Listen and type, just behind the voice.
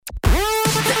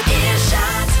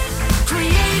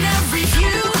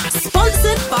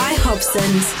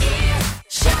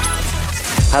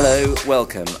Hello,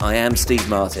 welcome. I am Steve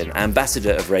Martin,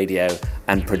 Ambassador of Radio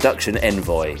and Production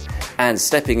Envoy. And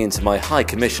stepping into my high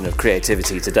commission of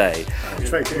creativity today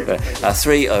are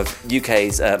three of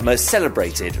UK's most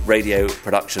celebrated radio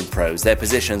production pros. Their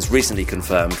positions recently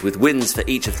confirmed, with wins for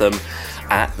each of them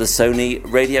at the Sony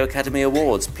Radio Academy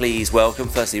Awards. Please welcome,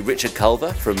 firstly, Richard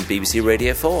Culver from BBC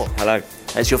Radio 4. Hello.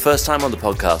 It's your first time on the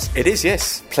podcast. It is,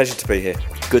 yes. Pleasure to be here.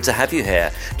 Good to have you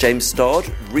here. James Stodd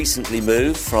recently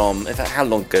moved from... In fact, how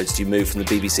long ago did you move from the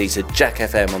BBC to Jack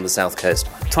FM on the South Coast?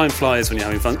 Time flies when you're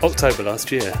having fun. October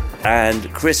last year. And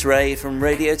Chris Reay from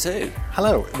Radio 2.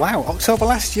 Hello. Wow, October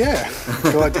last year.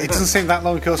 God, it doesn't seem that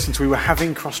long ago since we were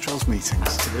having cross-trails meetings.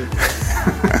 Absolutely.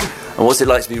 And what's it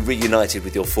like to be reunited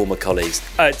with your former colleagues?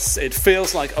 It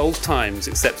feels like old times,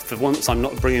 except for once I'm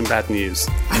not bringing bad news.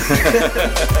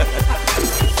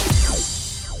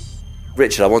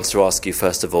 Richard, I wanted to ask you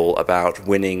first of all about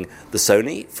winning the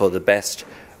Sony for the best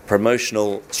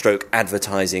promotional stroke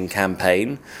advertising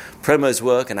campaign. Promos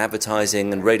work and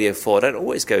advertising and Radio 4 don't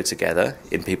always go together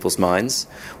in people's minds.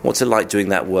 What's it like doing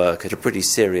that work at a pretty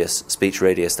serious speech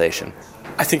radio station?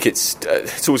 I think it's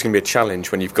always going to be a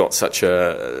challenge when you've got such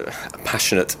a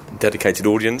passionate, dedicated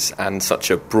audience and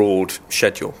such a broad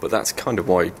schedule. But that's kind of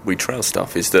why we trail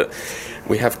stuff, is that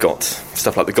we have got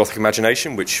stuff like the Gothic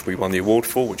Imagination, which we won the award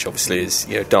for, which obviously is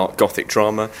dark Gothic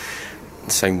drama.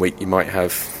 The same week you might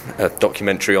have a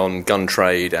documentary on gun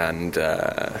trade and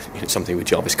something with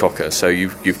Jarvis Cocker. So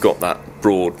you've got that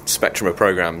broad spectrum of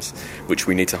programmes which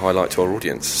we need to highlight to our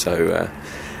audience. So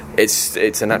it's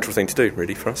a natural thing to do,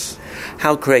 really, for us.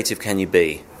 How creative can you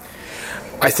be?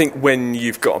 I think when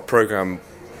you've got a programme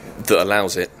that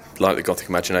allows it, like the Gothic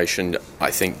Imagination,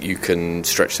 I think you can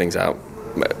stretch things out,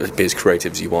 be as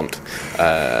creative as you want.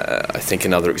 I think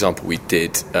another example, we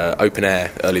did Open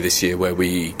Air early this year, where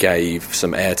we gave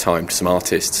some airtime to some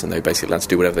artists and they basically allowed to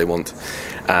do whatever they want,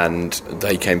 and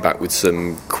they came back with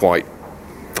some quite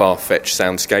far-fetched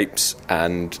soundscapes,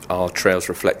 and our trails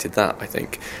reflected that. I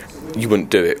think you wouldn't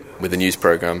do it with a news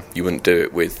programme, you wouldn't do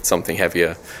it with something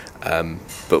heavier,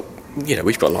 but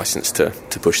we've got a licence to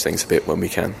push things a bit when we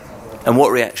can. And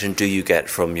what reaction do you get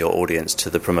from your audience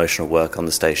to the promotional work on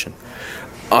the station?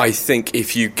 I think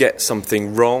if you get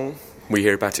something wrong, we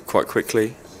hear about it quite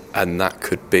quickly, and that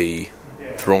could be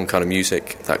the wrong kind of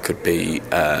music, that could be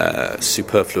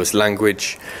superfluous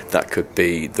language, that could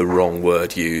be the wrong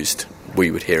word used. We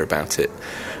would hear about it.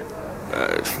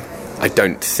 I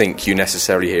don't think you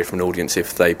necessarily hear from an audience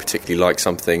if they particularly like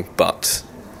something, but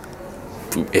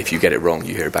if you get it wrong,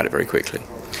 you hear about it very quickly.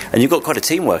 And you've got quite a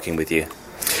team working with you.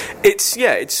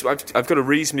 I've got a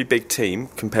reasonably big team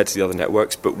compared to the other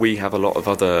networks, but we have a lot of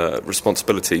other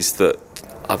responsibilities that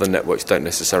other networks don't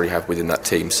necessarily have within that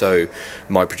team. So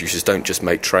my producers don't just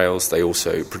make trails, they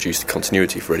also produce the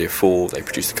continuity for Radio 4, they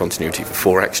produce the continuity for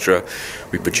 4 Extra,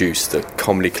 we produce the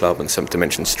Comedy Club and 7th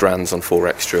Dimension strands on 4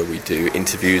 Extra, we do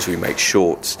interviews, we make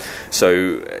shorts.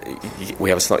 So we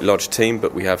have a slightly larger team,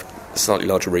 but we have a slightly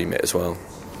larger remit as well.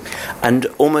 And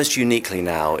almost uniquely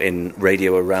now in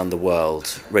radio around the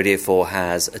world, Radio 4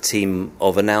 has a team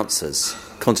of announcers,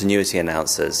 continuity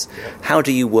announcers. How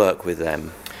do you work with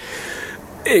them?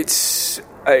 It's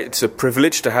a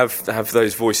privilege to have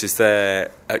those voices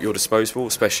there at your disposal,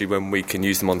 especially when we can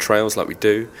use them on trails like we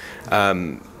do.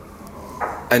 And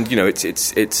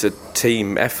it's a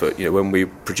team effort. When we're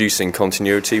producing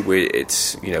continuity,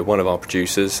 it's one of our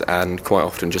producers and quite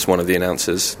often just one of the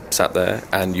announcers sat there,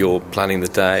 and you're planning the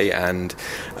day and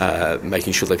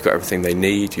making sure they've got everything they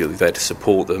need. You're there to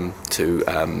support them, to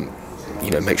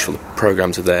make sure the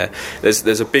programmes are there.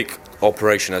 There's a big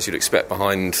operation, as you'd expect,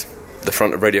 behind the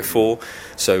front of Radio 4,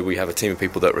 so we have a team of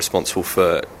people that are responsible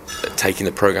for taking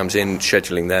the programmes in,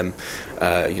 scheduling them.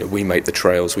 We make the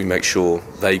trails, we make sure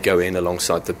they go in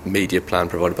alongside the media plan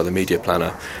provided by the media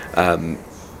planner, and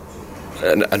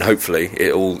hopefully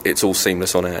it's all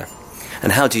seamless on air.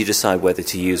 And how do you decide whether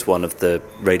to use one of the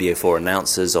Radio 4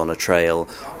 announcers on a trail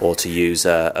or to use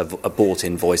a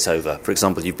bought-in voiceover? For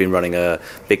example, you've been running a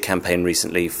big campaign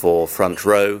recently for Front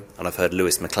Row, and I've heard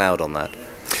Lewis MacLeod on that.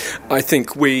 I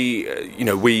think we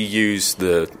use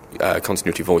the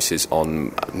continuity voices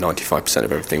on 95%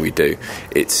 of everything we do.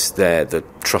 They're the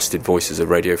trusted voices of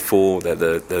Radio 4. They're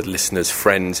the listeners'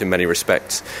 friends in many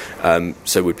respects.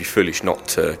 So we'd be foolish not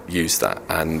to use that.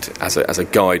 And as a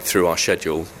guide through our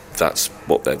schedule, that's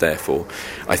what they're there for.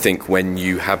 I think when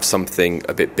you have something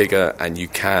a bit bigger and you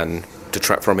can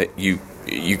detract from it,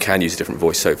 you can use a different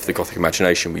voice. So for the Gothic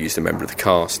Imagination, we used a member of the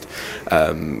cast.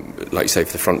 Like you say,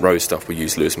 for the front row stuff, we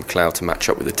used Lewis MacLeod to match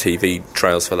up with the TV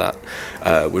trails for that.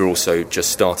 We're also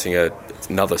just starting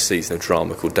another season of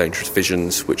drama called Dangerous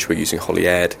Visions, which we're using Holly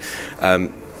Aird.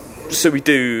 So we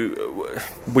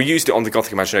used it on the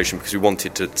Gothic Imagination because we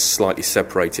wanted to slightly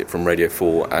separate it from Radio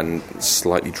 4 and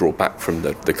slightly draw back from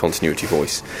the continuity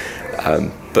voice.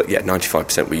 But yeah,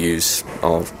 95% we use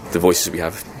of the voices we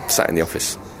have sat in the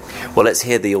office. Well, let's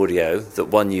hear the audio that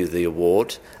won you the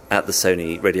award at the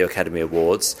Sony Radio Academy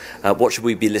Awards. What should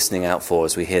we be listening out for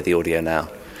as we hear the audio now?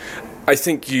 I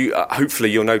think hopefully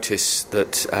you'll notice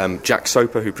that Jack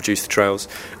Soper, who produced the trails,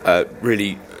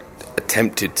 really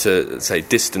attempted to, say,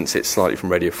 distance it slightly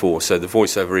from Radio 4, so the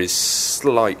voiceover is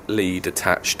slightly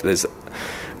detached. There's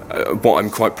what I'm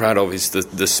quite proud of is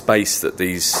the space that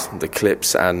the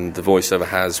clips and the voiceover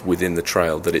has within the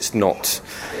trail, that it's not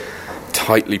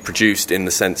tightly produced in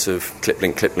the sense of clip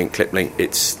link, clip link, clip link.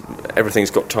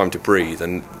 Everything's got time to breathe,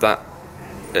 and that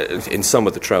in some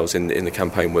of the trails in the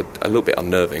campaign were a little bit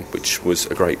unnerving, which was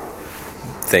a great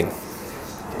thing.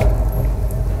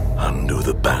 Undo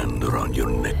the band around your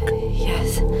neck.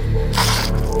 Yes.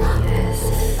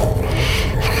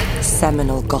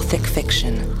 Seminal Gothic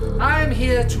fiction. I'm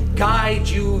here to guide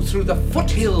you through the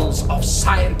foothills of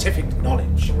scientific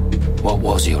knowledge. What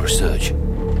was your research?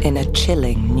 In a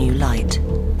chilling new light.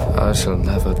 I shall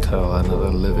never tell another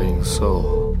living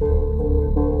soul.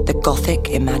 The Gothic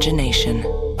Imagination.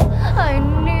 I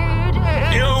need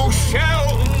it. You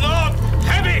shall not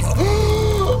have it!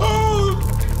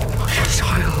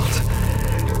 Child,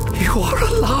 you are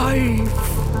alive!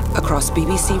 Across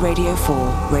BBC Radio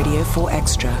 4, Radio 4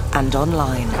 Extra, and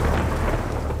online.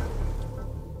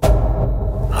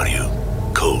 Are you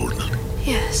cold?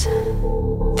 Yes.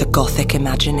 The Gothic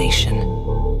Imagination.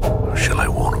 Shall I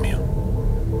warm you?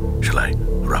 Shall I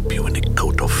wrap you in a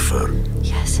coat of fur?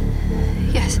 Yes.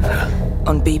 Yes.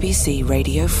 On BBC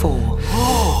Radio 4.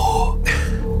 Oh!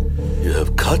 You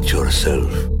have cut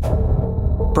yourself.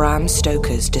 Bram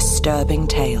Stoker's disturbing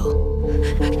tale.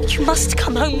 You must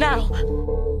come home now.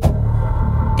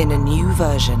 In a new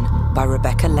version by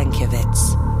Rebecca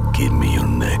Lenkiewicz. Give me your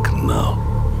neck now.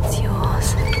 It's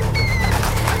yours.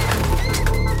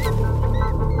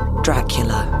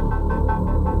 Dracula.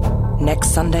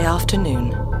 Next Sunday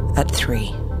afternoon at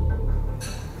 3.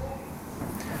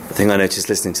 The thing I noticed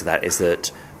listening to that is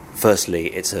that, firstly,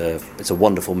 it's a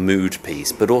wonderful mood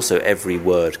piece, but also every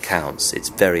word counts. It's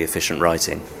very efficient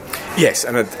writing. Yes,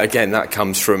 and again, that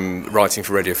comes from writing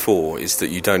for Radio 4, is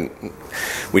that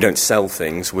we don't sell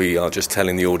things, we are just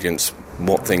telling the audience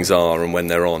what things are and when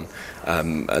they're on.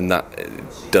 And that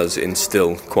does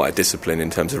instill quite a discipline in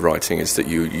terms of writing, is that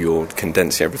you're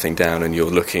condensing everything down and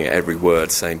you're looking at every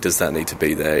word saying, does that need to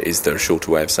be there? Is there a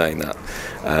shorter way of saying that?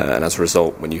 And as a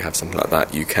result, when you have something like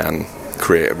that, you can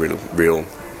create a real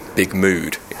big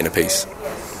mood in a piece.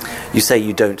 You say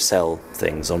you don't sell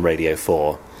things on Radio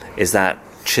 4. Is that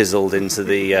chiselled into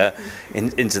the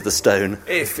into the stone?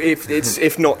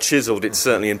 If not chiselled, it's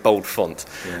certainly in bold font.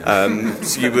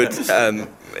 So you would,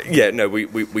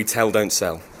 we tell, don't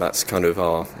sell. That's kind of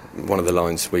one of the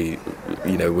lines we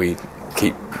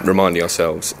keep reminding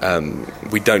ourselves.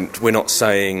 We're not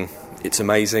saying it's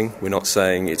amazing. We're not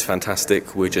saying it's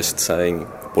fantastic. We're just saying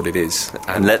what it is,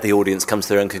 and let the audience come to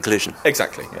their own conclusion.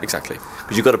 Exactly. Because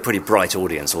you've got a pretty bright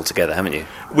audience altogether, haven't you?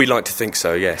 We like to think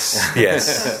so. Yes.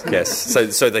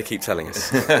 So they keep telling us.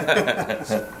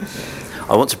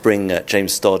 I want to bring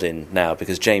James Stodd in now,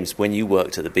 because James, when you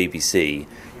worked at the BBC,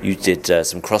 you did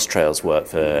some Cross Trails work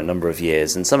for a number of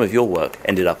years, and some of your work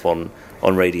ended up on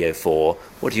Radio 4.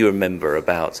 What do you remember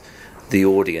about the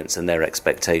audience and their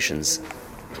expectations?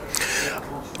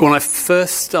 When I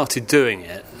first started doing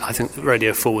it, I think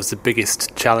Radio 4 was the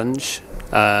biggest challenge,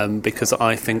 because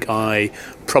I think I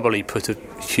probably put a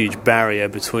huge barrier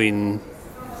between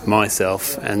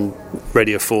myself and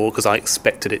Radio 4, because I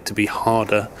expected it to be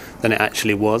harder than it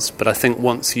actually was. But I think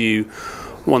once we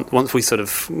sort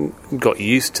of got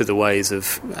used to the ways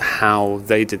of how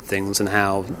they did things and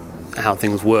how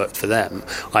things worked for them,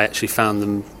 I actually found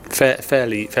them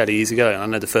fairly easy going. I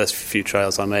know the first few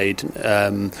trails I made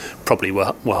probably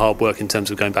were hard work in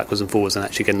terms of going backwards and forwards and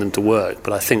actually getting them to work,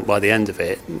 but I think by the end of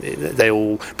it, they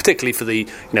all, particularly for the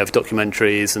for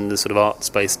documentaries and the sort of art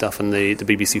space stuff and the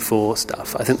BBC 4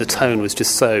 stuff, I think the tone was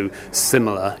just so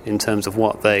similar in terms of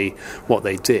what they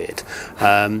did,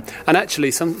 and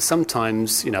actually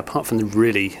sometimes apart from the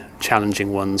really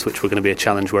challenging ones, which were going to be a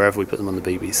challenge wherever we put them on the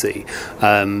BBC,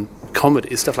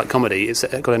 comedy, stuff like comedy, it's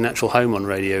got a natural home on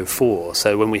Radio 4.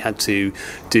 So when we had to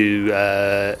do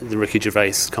the Ricky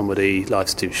Gervais comedy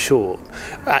Life's Too Short,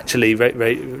 actually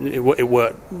it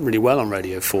worked really well on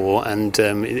Radio 4, and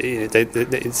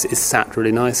it sat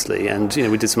really nicely. And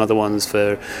we did some other ones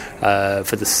for the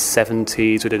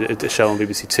 70s. We did a show on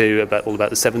BBC Two all about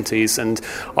the 70s, and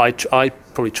I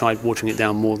probably tried watering it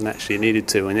down more than actually it needed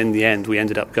to, and in the end we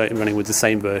ended up running with the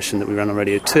same version that we ran on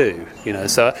Radio 2.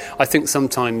 So I think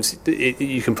sometimes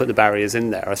you can put the barriers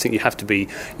in there. I think you have to be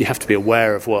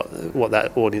aware of what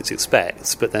that audience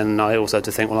expects, but then I also have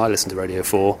to think, well, I listen to Radio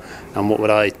 4, and what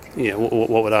would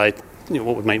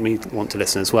make me want to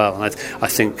listen as well. And I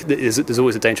think there's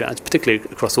always a danger, particularly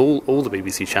across all the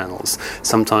BBC channels.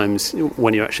 Sometimes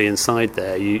when you're actually inside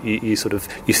there, you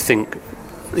think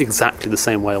exactly the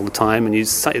same way all the time, and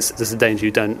there's a danger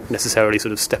you don't necessarily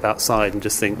sort of step outside and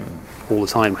just think all the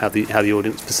time how the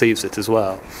audience perceives it as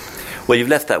well. Well, you've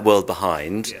left that world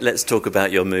behind. Yeah. Let's talk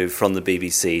about your move from the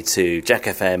BBC to Jack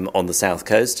FM on the South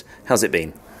Coast. How's it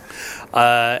been?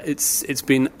 It's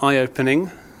been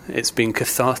eye-opening. It's been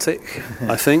cathartic,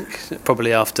 I think,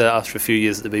 probably after a few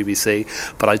years at the BBC.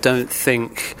 But I don't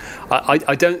think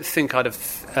I'd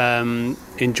have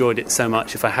enjoyed it so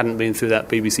much if I hadn't been through that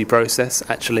BBC process,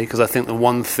 actually, because I think the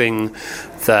one thing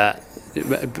that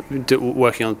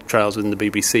working on trials within the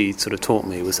BBC sort of taught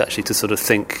me was actually to sort of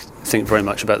think very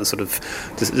much about the sort of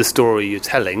the story you're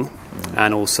telling,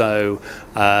 and also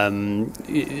how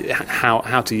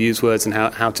to use words and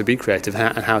how to be creative,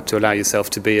 and how to allow yourself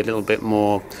to be a little bit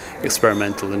more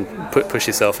experimental and push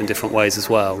yourself in different ways as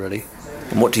well, really.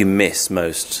 And what do you miss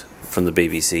most from the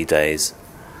BBC days?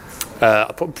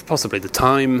 Possibly the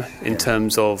time in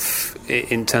terms of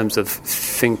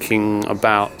thinking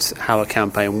about how a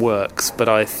campaign works, but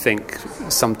I think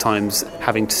sometimes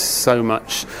having so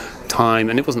much time,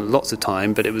 and it wasn't lots of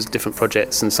time, but it was different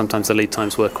projects, and sometimes the lead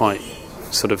times were quite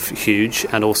sort of huge,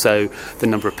 and also the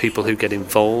number of people who get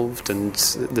involved and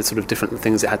the sort of different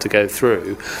things it had to go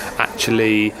through.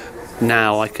 Actually,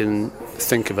 now I can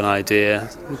think of an idea,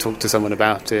 talk to someone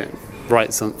about it,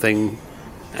 write something,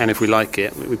 and if we like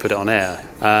it, we put it on air.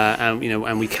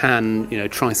 And we can,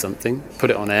 try something, put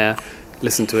it on air,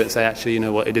 listen to it, say, actually,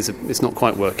 what, it's not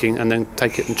quite working, and then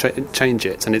take it and change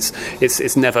it. And it's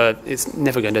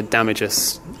never going to damage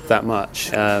us that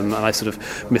much. And I sort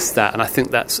of missed that. And I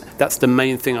think that's the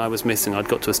main thing I was missing. I'd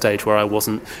got to a stage where I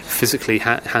wasn't physically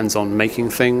hands-on making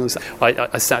things.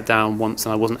 I sat down once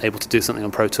and I wasn't able to do something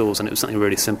on Pro Tools, and it was something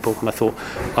really simple. And I thought,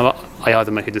 I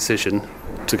either make a decision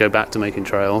to go back to making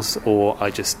trails, or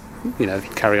I just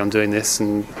carry on doing this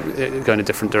and go in a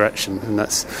different direction. And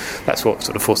that's what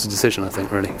sort of forced a decision, I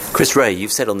think, really. Chris Reay,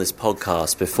 you've said on this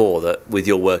podcast before that with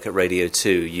your work at Radio 2,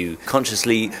 you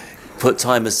consciously put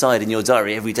time aside in your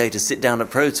diary every day to sit down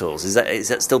at Pro Tools. Is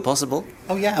that still possible?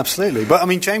 Oh yeah, absolutely. But I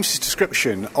mean, James's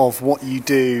description of what you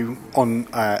do on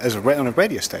a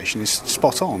radio station is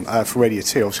spot on for Radio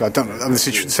 2. Obviously, I don't know. The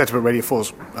setup at Radio 4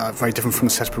 is very different from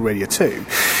the setup at Radio 2.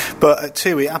 But at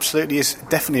 2, it absolutely is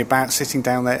definitely about sitting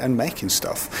down there and making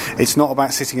stuff. It's not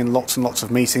about sitting in lots and lots of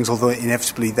meetings, although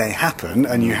inevitably they happen,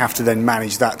 and you have to then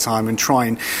manage that time and try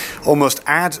and almost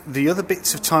add the other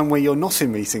bits of time where you're not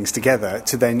in meetings together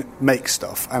to then make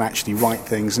stuff and actually write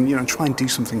things and try and do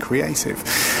something creative.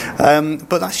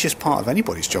 But that's just part of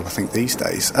anybody's job, I think, these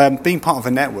days. Being part of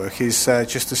a network is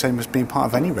just the same as being part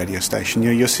of any radio station.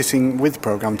 You're sitting with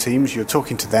programme teams, you're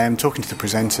talking to them, talking to the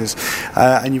presenters,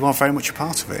 and you are very much a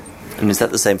part of it. And is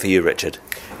that the same for you, Richard?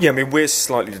 Yeah, I mean, we're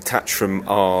slightly detached from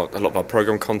a lot of our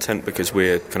programme content because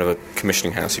we're kind of a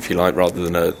commissioning house, if you like, rather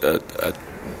than a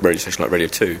radio station like Radio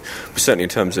 2. But certainly in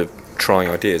terms of trying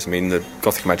ideas, I mean, the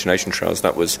Gothic Imagination trials,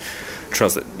 that was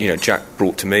trials that Jack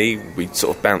brought to me. We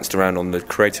sort of bounced around on the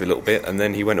creative a little bit, and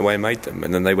then he went away and made them,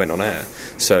 and then they went on air.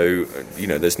 So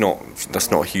that's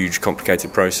not a huge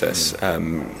complicated process.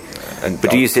 But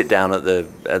do you sit down at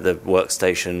the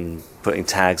workstation putting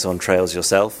tags on trails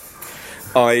yourself?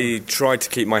 I try to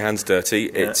keep my hands dirty.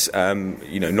 It's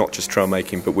not just trail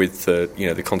making, but with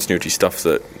the continuity stuff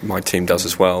that my team does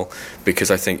as well, because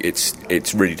I think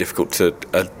it's really difficult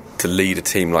to lead a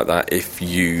team like that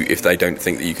if they don't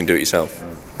think that you can do it yourself.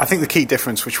 I think the key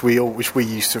difference, which we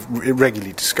used to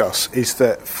regularly discuss, is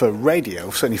that for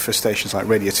radio, certainly for stations like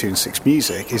Radio 2 and 6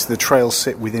 Music, is the trails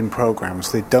sit within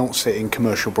programmes. They don't sit in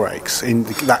commercial breaks. In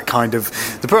that kind of,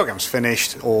 the programme's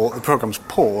finished or the programme's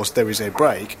paused, there is a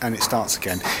break and it starts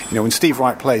again. When Steve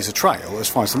Wright plays a trail, as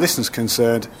far as the listener's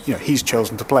concerned, he's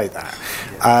chosen to play that.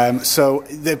 So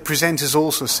the presenters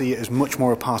also see it as much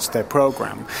more a part of their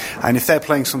programme. And if they're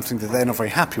playing something that they're not very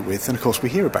happy with, then of course we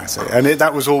hear about it. And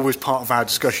that was always part of our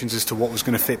discussion discussions as to what was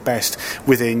going to fit best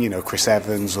within, Chris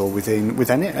Evans or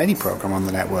within any program on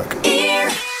the network.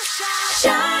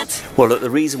 Well, look, the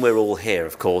reason we're all here,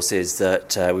 of course, is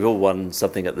that we all won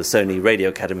something at the Sony Radio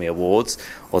Academy Awards,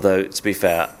 although, to be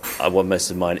fair, I won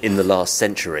most of mine in the last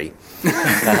century.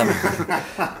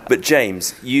 But,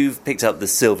 James, you've picked up the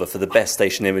silver for the best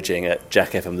station imaging at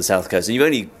Jack FM the South Coast, and you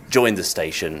only joined the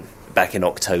station back in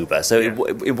October. So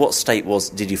in what state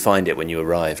did you find it when you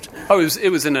arrived? Oh, it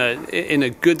was in a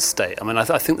good state. I mean,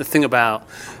 I think the thing about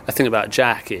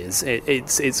Jack is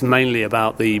it's mainly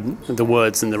about the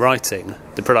words and the writing.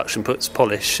 The production puts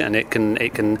polish, and it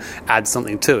can add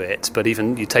something to it. But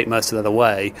even you take most of that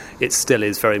away, it still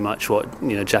is very much what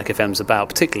Jack FM's about.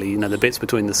 Particularly the bits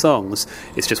between the songs.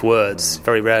 It's just words.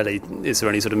 Very rarely is there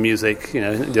any sort of music.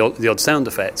 The odd sound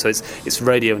effect. So it's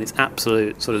radio in its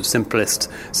absolute sort of simplest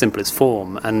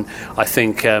form. And I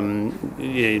think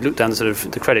you look down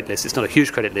the credit list. It's not a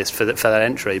huge credit list for that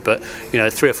entry, but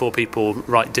 3 or 4 people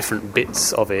write different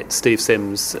bits of it. Steve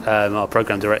Sims, our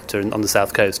program director on the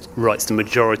South Coast, writes the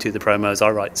majority of the promos.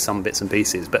 I write some bits and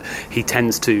pieces, but he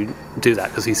tends to do that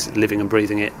because he's living and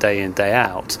breathing it day in, day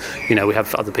out. We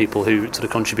have other people who sort of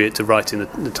contribute to writing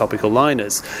the topical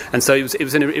liners, and so it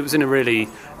was in a really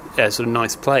sort of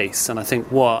nice place. And I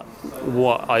think what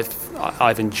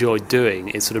I've enjoyed doing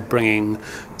is sort of bringing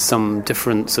some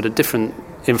different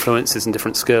influences and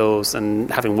different skills,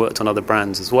 and having worked on other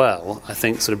brands as well, I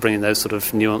think sort of bringing those sort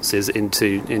of nuances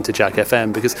into Jack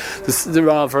FM, because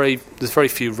there's very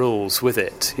few rules with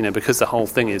it, because the whole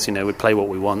thing is we play what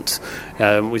we want,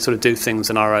 we sort of do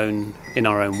things in our own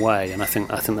way, and I think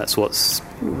that's what's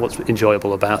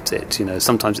enjoyable about it.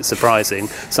 Sometimes it's surprising,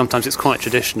 sometimes it's quite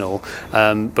traditional,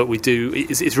 but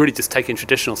it's really just taking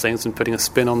traditional things and putting a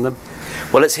spin on them.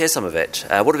 Well, let's hear some of it.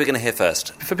 What are we going to hear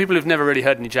first? For people who've never really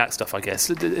heard any Jack stuff, I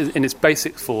guess, in its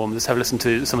basic form, let's have a listen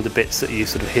to some of the bits that you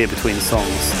sort of hear between songs.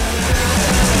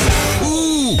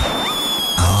 Ooh!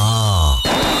 Ah!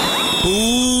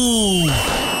 Ooh!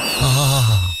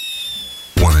 Ah!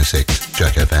 106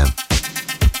 Jack FM.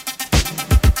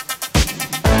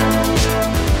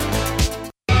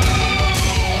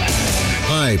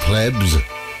 Hi, plebs.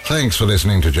 Thanks for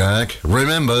listening to Jack.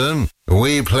 Remember,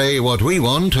 we play what we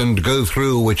want and go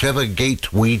through whichever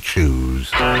gate we choose.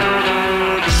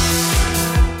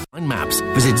 Find maps.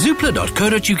 Visit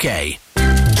zoopla.co.uk.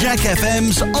 Jack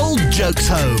FM's Old Jokes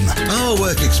Home. Our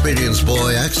work experience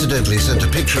boy accidentally sent a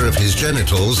picture of his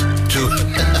genitals to...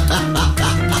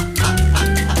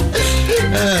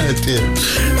 Ah, dear.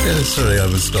 Yeah, sorry, I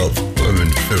must stop. I'm in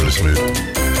a frivolous mood.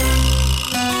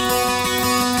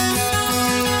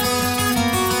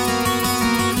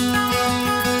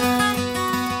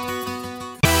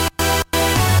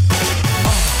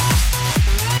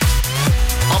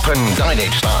 Up and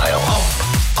dinage style.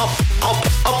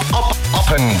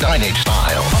 Up and dinage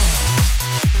style.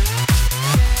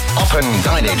 Up and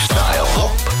dinage style.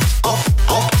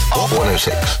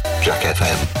 106 Jack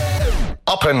FM.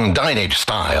 Up and dinage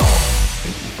style.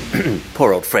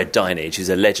 Poor old Fred Dinage, who's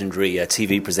a legendary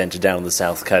TV presenter down on the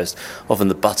South Coast, often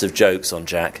the butt of jokes on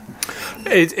Jack.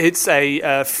 It's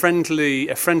a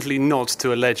friendly nod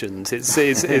to a legend. Yes,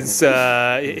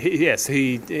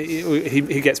 he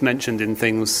gets mentioned in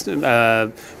things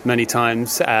many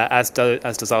times, as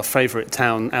does our favourite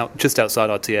town just outside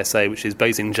our TSA, which is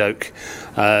Basingstoke,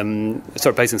 and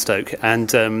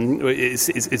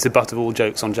it's a butt of all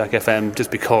jokes on Jack FM, just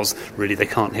because really they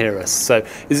can't hear us. So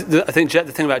I think the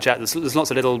thing about Jack, there's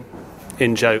lots of little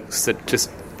in jokes that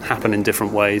just happen in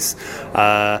different ways.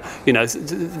 I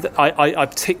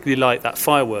particularly like that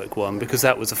firework one, because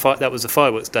that was a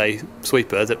fireworks day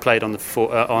sweeper that played on the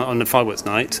fireworks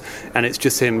night, and it's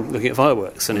just him looking at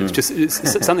fireworks, and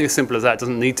it's something as simple as that. It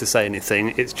doesn't need to say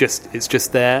anything. It's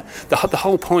just there. The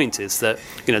whole point is that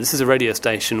this is a radio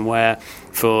station where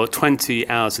for 20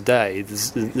 hours a day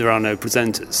there are no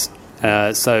presenters.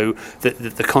 So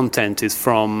the content is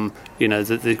from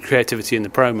the creativity in the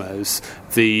promos,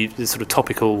 the sort of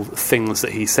topical things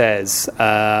that he says,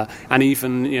 and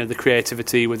even the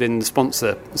creativity within the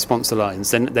sponsor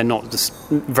lines. They're not just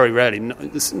they're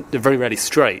very rarely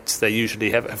straight. They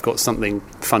usually have got something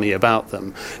funny about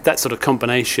them. That sort of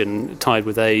combination, tied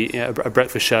with a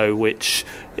breakfast show which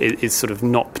is sort of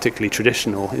not particularly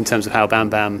traditional in terms of how Bam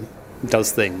Bam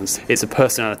does things. It's a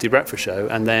personality breakfast show,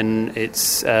 and then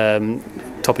it's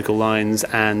topical lines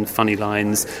and funny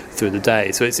lines through the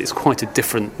day. So it's quite a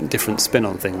different spin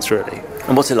on things, really.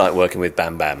 And what's it like working with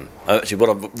Bam Bam? Actually,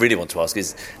 what I really want to ask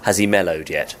is, has he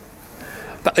mellowed yet?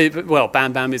 Well,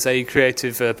 Bam Bam is a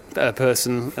creative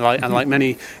person, and like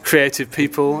many creative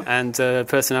people and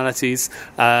personalities,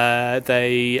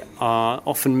 they are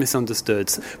often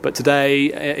misunderstood. But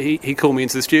today, he called me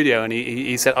into the studio and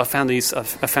he said,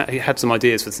 he had some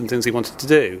ideas for some things he wanted to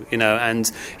do,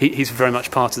 and he's very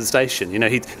much part of the station.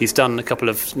 He's done a couple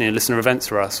of listener events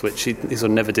for us, which he sort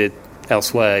of never did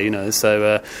elsewhere,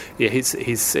 so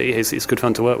he's good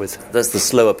fun to work with. That's the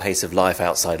slower pace of life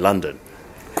outside London.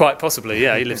 Quite possibly,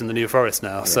 yeah. He lives in the New Forest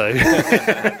now, so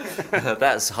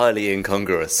that's highly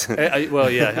incongruous. Well,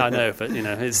 yeah, I know, but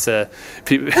it's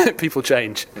people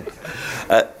change.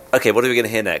 Okay, what are we going to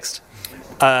hear next?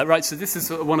 Right, so this is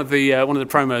one of the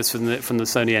promos from the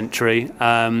Sony entry.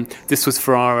 This was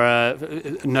for our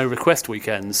no request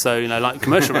weekends. So like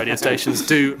commercial radio stations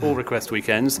do all request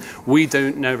weekends. We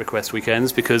don't no request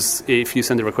weekends because if you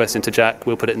send a request into Jack,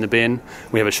 we'll put it in the bin.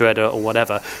 We have a shredder or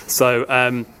whatever. So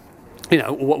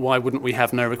why wouldn't we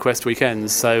have no request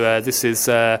weekends? So this is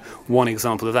one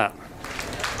example of that.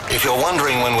 If you're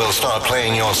wondering when we'll start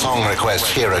playing your song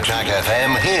requests here at Jack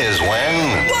FM, here's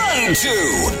when. 1,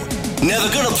 2. Never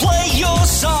gonna play your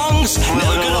songs,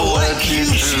 never gonna let you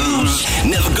choose,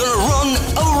 never gonna run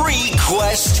a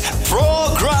request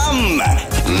program,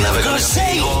 never gonna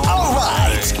say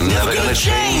alright, never gonna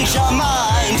change our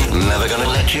mind, never gonna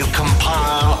let you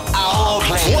compile our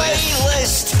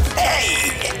playlist. Hey!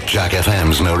 Jack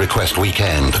FM's No Request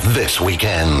Weekend this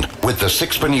weekend with the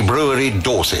Sixpenny Brewery,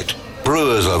 Dorset.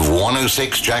 Brewers of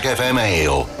 106 Jack FM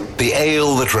Ale. The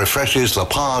ale that refreshes the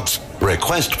parts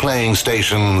request playing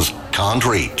stations can't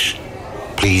reach.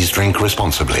 Please drink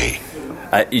responsibly.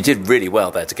 You did really well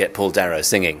there to get Paul Darrow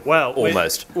singing. Well,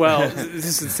 almost. This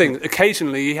is the thing.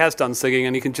 Occasionally he has done singing,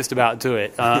 and he can just about do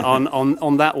it.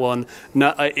 On that one,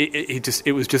 no,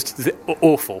 it was just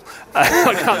awful.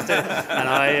 I can't do it. And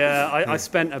I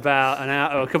spent about an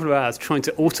hour or a couple of hours trying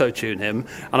to auto-tune him,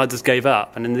 and I just gave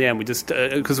up. And in the end, we just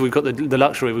because we've got the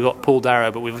luxury, we've got Paul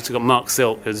Darrow, but we've also got Mark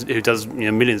Silk who does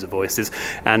millions of voices.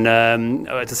 And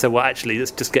I just said, well, actually,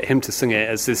 let's just get him to sing it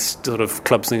as this sort of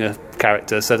club singer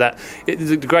character. So that.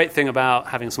 The great thing about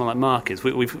having someone like Mark is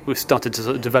we've started to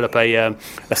sort of develop a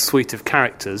suite of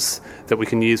characters that we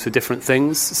can use for different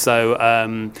things. So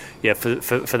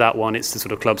for that one, it's the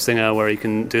sort of club singer where he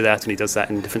can do that, and he does that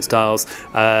in different styles.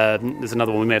 There's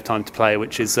another one we may have time to play,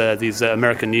 which is these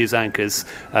American news anchors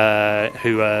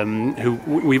who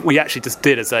we actually just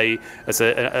did as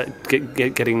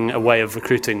getting a way of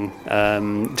recruiting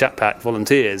Jackpack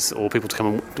volunteers or people to come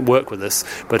and work with us.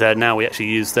 But now we actually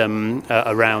use them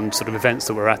around sort of events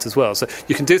that we're at as well. So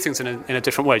you can do things in a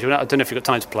different way. I don't know if you've got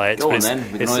time to play it. Go on then.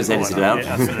 We can always edit it out.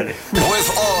 Yeah, absolutely.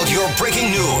 With all your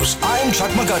breaking news, I'm Chuck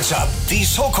McGutsup. The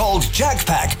so-called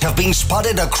Jackpack have been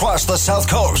spotted across the South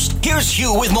Coast. Here's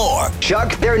Hugh with more.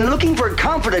 Chuck, they're looking for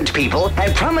confident people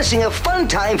and promising a fun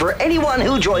time for anyone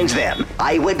who joins them.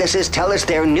 Eyewitnesses tell us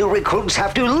their new recruits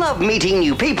have to love meeting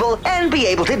new people and be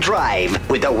able to drive.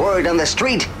 With the word on the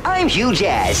street, I'm Hugh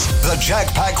Jazz. The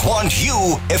Jackpack want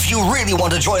you. If you really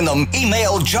want to join them,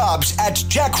 email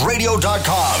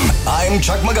jobs@jackradio.com. I'm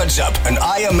Chuck McGutsup, and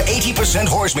I am 80%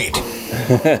 horse meat.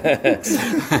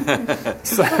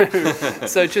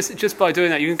 so just by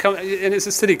doing that, you can come, and it's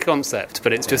a silly concept,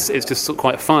 but it's just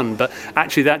quite fun. But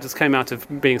actually, that just came out of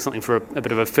being something for a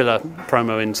bit of a filler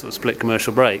promo in sort of split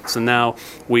commercial breaks, and now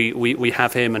we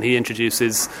have him, and he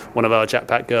introduces one of our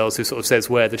Jackpack girls who sort of says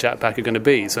where the Jackpack are going to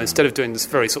be. So instead of doing this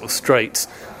very sort of straight,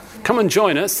 come and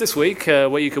join us this week,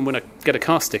 where you can get a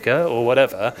car sticker or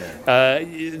whatever.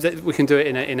 We can do it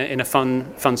in a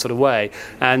fun sort of way,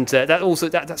 and that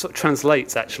sort of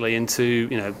translates actually into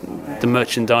the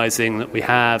merchandising that we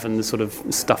have and the sort of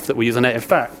stuff that we use on it. In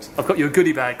fact, I've got you a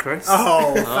goodie bag, Chris.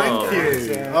 Oh, thank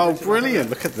you. Oh, brilliant!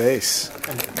 Look at this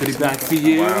goodie bag for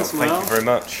you as well. Thank you very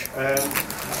much.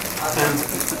 And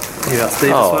Steve as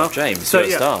well. James, you're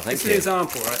a star. Thank you. It's an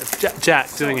example, right, of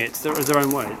Jack doing it their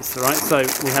own way. Right, so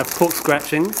we have pork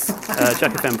scratchings,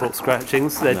 Jack FM pork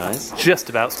scratchings. They're just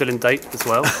about still in date as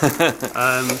well.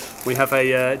 We have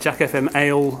a Jack FM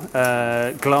ale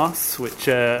glass, which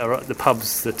are at the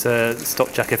pubs that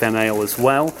stock Jack FM ale as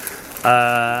well.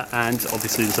 And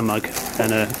obviously there's a mug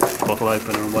and a bottle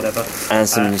opener and whatever, and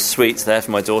some sweets there for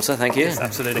my daughter. Thank you. Yes,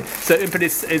 absolutely. So, but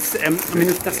it's I mean,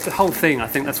 that's the whole thing. I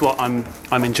think that's what I'm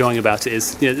enjoying about it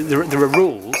is there are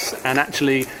rules, and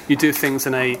actually you do things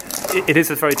in it is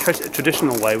a very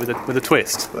traditional way with a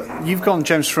twist. You've gone,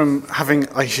 James, from having,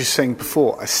 like you were saying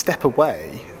before, a step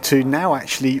away to now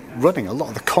actually running a lot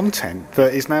of the content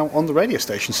that is now on the radio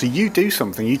station. So you do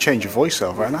something, you change your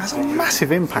voiceover, and that has a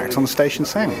massive impact on the station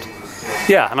sound.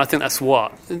 Yeah, and I think that's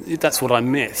what I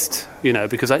missed,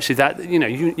 because actually that, you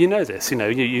know this,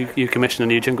 you commission a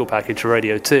new jingle package for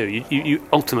Radio 2, you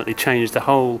ultimately change the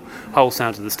whole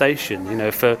sound of the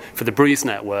station, for the Breeze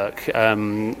network.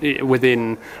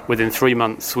 Within 3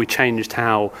 months, we changed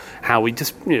how we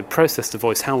just processed the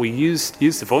voice, how we used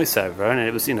the voiceover, and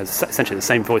it was essentially the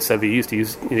same voiceover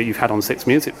you've had on Six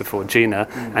Music before, Gina,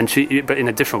 and but in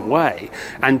a different way,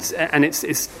 and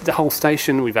it's the whole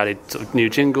station. We've added sort of new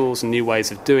jingles and new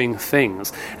ways of doing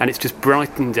things, and it's just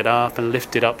brightened it up and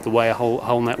lifted up the way a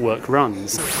whole network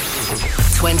runs.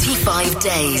 25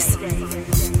 days,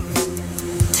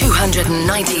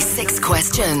 296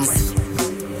 questions,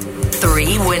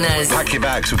 3 winners. Pack your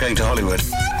bags, we're going to Hollywood.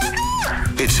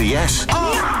 It's a yes.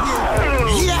 Oh,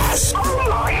 yes!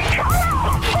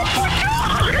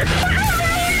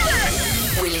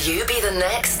 Will you be the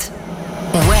next?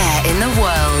 Where in the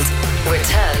world?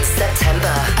 Returns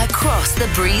September across the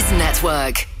Breeze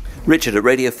network. Richard, at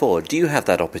Radio 4, do you have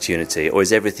that opportunity, or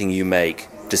is everything you make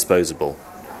disposable?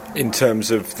 In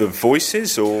terms of the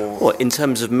voices, or...? Well, in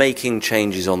terms of making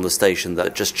changes on the station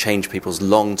that just change people's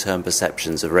long-term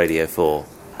perceptions of Radio 4.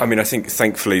 I mean, I think,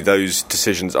 thankfully, those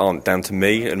decisions aren't down to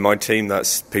me and my team.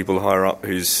 That's people higher up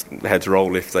whose heads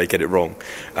roll if they get it wrong.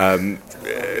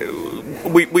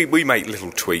 We make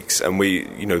little tweaks, and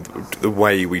the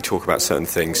way we talk about certain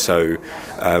things. So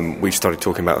we've started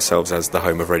talking about ourselves as the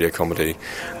home of radio comedy,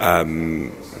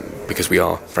 because we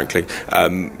are, frankly,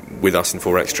 with us and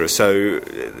 4 Extra. So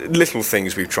little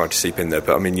things we've tried to seep in there,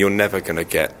 but I mean, you're never going to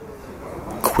get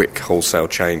quick wholesale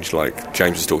change like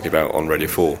James was talking about on Radio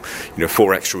 4.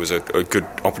 4 Extra was a good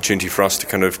opportunity for us to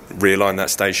kind of realign that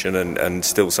station and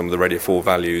still some of the Radio 4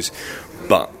 values,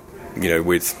 but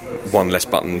with one less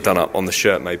button done up on the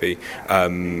shirt maybe.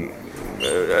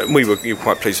 We were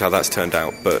quite pleased with how that's turned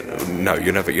out, but no,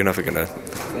 you're never going to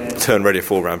turn Radio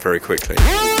 4 around very quickly.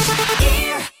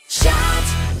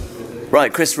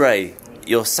 Right, Chris Reay,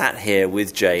 you're sat here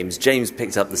with James. James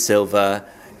picked up the silver.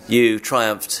 You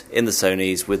triumphed in the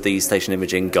Sonys with the station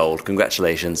imaging gold.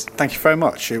 Congratulations. Thank you very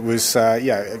much. It was,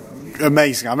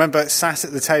 amazing. I remember sat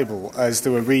at the table as they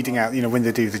were reading out, when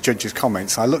they do the judges'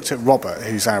 comments. I looked at Robert,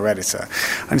 who's our editor,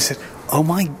 and he said, "Oh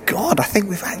my God, I think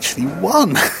we've actually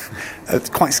won." It's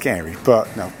quite scary,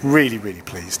 but no, really, really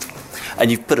pleased. And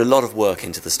you've put a lot of work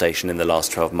into the station in the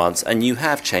last 12 months, and you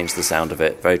have changed the sound of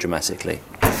it very dramatically.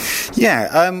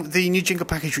 Yeah, the new jingle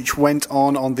package, which went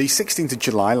on the 16th of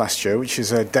July last year, which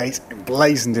is a date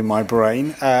blazoned in my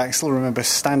brain. I still remember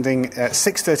standing at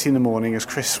 6:30 in the morning as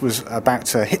Chris was about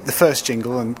to hit the first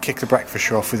jingle and kick the breakfast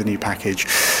show off with a new package.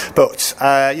 But,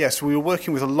 so we were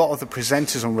working with a lot of the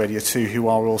presenters on Radio 2 who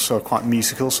are also quite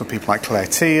musical, so people like Claire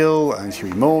Teal and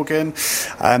Huey Morgan,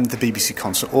 the BBC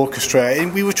Concert Orchestra.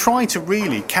 And we were trying to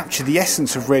really capture the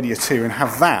essence of Radio 2 and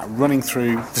have that running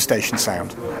through the station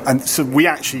sound. And so we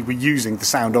actually were using the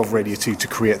sound of Radio 2 to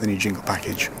create the new jingle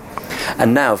package.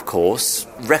 And now, of course,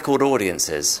 record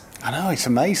audiences. I know, it's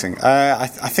amazing. I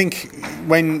think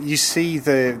when you see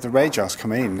the radars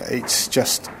come in, it's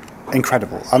just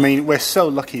incredible. I mean, we're so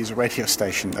lucky as a radio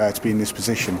station to be in this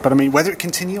position. But I mean, whether it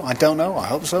continue, I don't know. I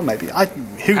hope so, maybe.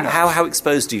 Who knows? How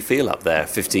exposed do you feel up there,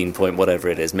 15 point whatever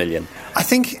it is million? I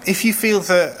think if you feel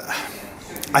that...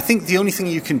 I think the only thing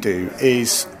you can do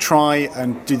is try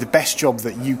and do the best job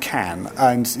that you can,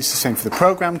 and it's the same for the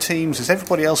programme teams as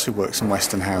everybody else who works in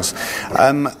Western House.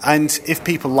 And if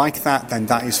people like that, then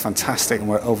that is fantastic, and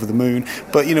we're over the moon.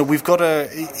 But we've got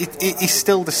it's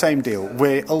still the same deal.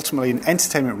 We're ultimately an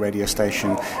entertainment radio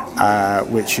station,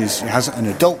 which has an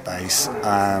adult base,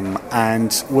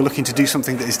 and we're looking to do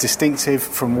something that is distinctive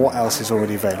from what else is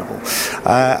already available.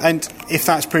 And if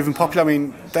that's proven popular, I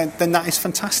mean, then that is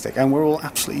fantastic, and we're all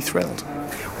absolutely thrilled.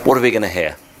 What are we going to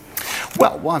hear?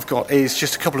 Well, what I've got is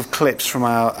just a couple of clips from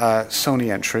our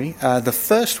Sony entry. The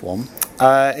first one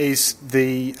is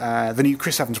the new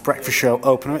Chris Evans Breakfast Show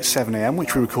opener at 7 a.m,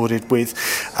 which we recorded with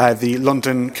the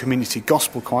London Community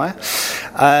Gospel Choir.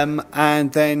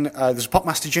 And then there's a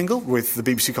Popmaster jingle with the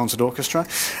BBC Concert Orchestra.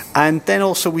 And then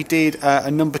also we did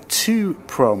a number 2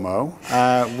 promo,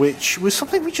 which was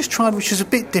something we just tried, which is a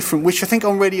bit different, which I think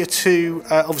on Radio 2,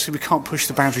 obviously we can't push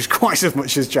the boundaries quite as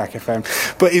much as Jack FM,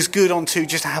 but is good on 2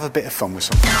 just to have a bit of fun with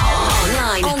something.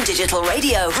 Online, on digital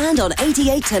radio, and on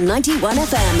 88 to 91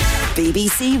 FM.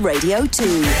 BBC Radio 2.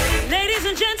 Ladies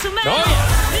and gentlemen,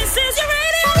 this is your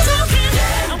radio talking,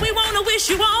 and we want to wish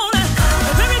you all a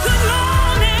very good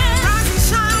morning. Rise and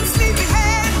shine,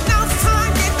 sleepyhead, now it's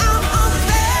time, get out of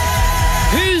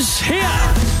bed. Who's here?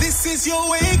 This is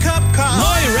your wake-up call.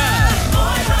 Moira.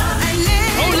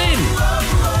 Oh, Lynn.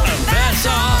 And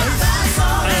Vassar.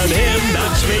 And him,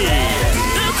 that's me.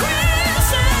 The Chris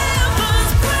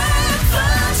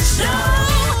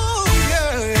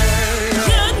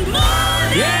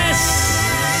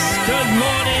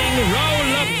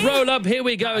up. Here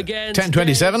we go again.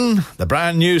 10:27, the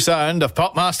brand new sound of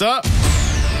Popmaster.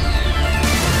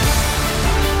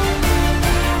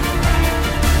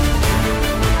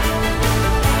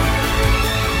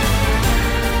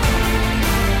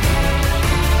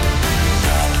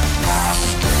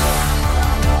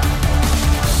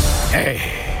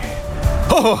 Hey.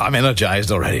 Oh, I'm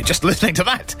energised already, just listening to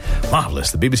that.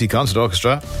 Marvellous, the BBC Concert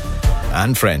Orchestra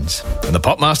and Friends. And the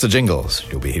Popmaster jingles.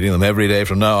 You'll be hearing them every day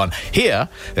from now on. Here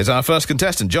is our first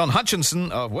contestant, John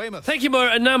Hutchinson of Weymouth. Thank you,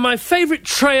 Maura. And now my favourite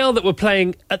trail that we're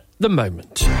playing at the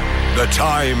moment. The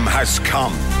time has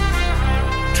come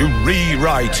to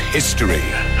rewrite history,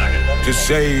 to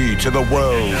say to the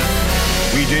world,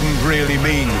 we didn't really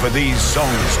mean for these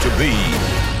songs to be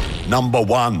number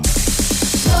one.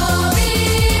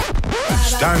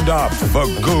 Stand up for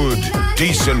good,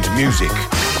 decent music.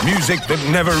 Music that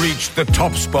never reached the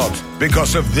top spot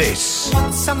because of this.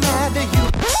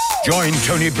 Join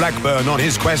Tony Blackburn on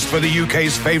his quest for the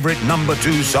UK's favourite number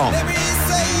 2 song.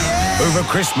 Over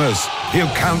Christmas, he'll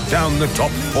count down the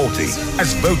top 40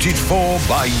 as voted for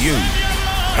by you.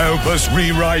 Help us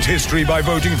rewrite history by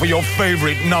voting for your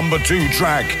favourite number 2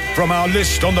 track from our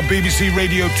list on the BBC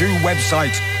Radio 2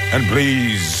 website. And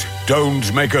please,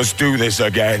 don't make us do this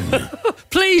again.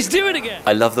 Please do it again.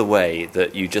 I love the way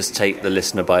that you just take the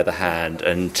listener by the hand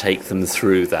and take them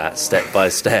through that step by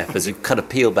step as you kind of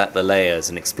peel back the layers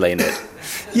and explain it.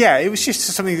 Yeah, it was just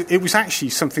something. It was actually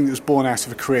something that was born out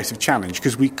of a creative challenge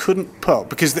because we couldn't put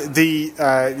because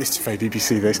this is very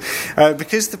BBC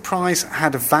because the prize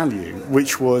had a value,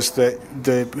 which was that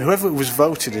whoever was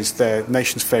voted as their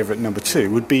nation's favourite number 2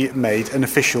 would be made an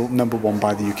official number 1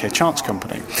 by the UK Charts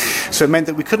Company. So it meant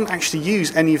that we couldn't actually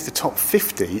use any of the top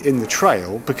 50 in the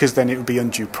trail because then it would be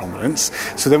undue prominence.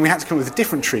 So then we had to come up with a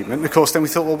different treatment. And of course, then we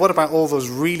thought, well, what about all those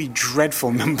really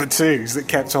dreadful number 2s that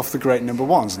kept off the great number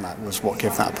 1s? And that was what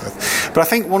gave that birth. But I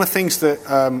think one of the things that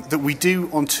that we do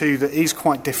on 2 that is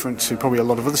quite different to probably a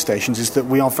lot of other stations is that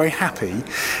we are very happy,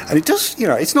 and it does,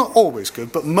 it's not always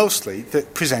good, but mostly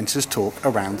that presenters talk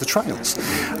around the trails.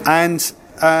 And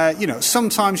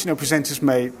sometimes presenters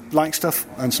may like stuff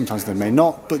and sometimes they may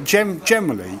not, but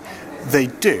generally they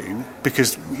do,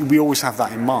 because we always have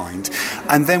that in mind.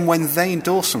 And then when they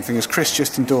endorse something, as Chris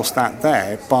just endorsed that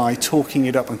there, by talking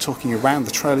it up and talking around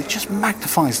the trail, it just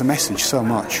magnifies the message so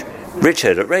much.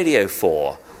 Richard, at Radio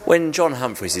 4, when John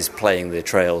Humphreys is playing the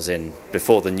trails in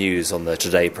before the news on the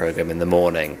Today programme in the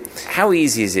morning, how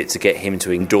easy is it to get him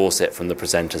to endorse it from the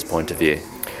presenter's point of view?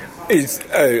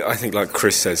 I think, like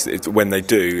Chris says, when they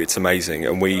do, it's amazing,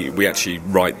 and we actually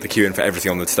write the cue in for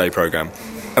everything on the Today programme.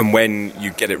 And when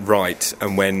you get it right,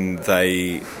 and when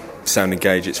they sound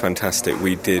engaged, it's fantastic.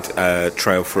 We did a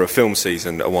trail for a film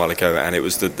season a while ago, and it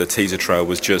was the teaser trail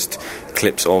was just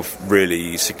clips of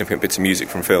really significant bits of music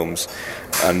from films,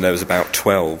 and there was about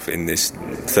 12 in this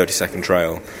 30-second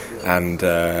trail. And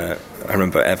I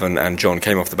remember Evan and John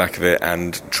came off the back of it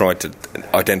and tried to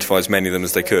identify as many of them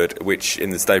as they could, which in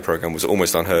the Today programme was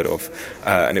almost unheard of,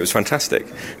 and it was fantastic.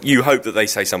 You hope that they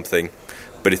say something,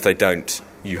 but if they don't,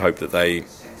 you hope that they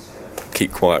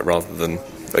keep quiet rather than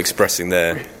expressing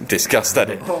their disgust at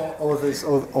it. Or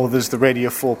there's the Radio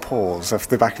 4 pause off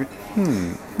the back of it.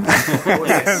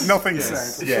 Nothing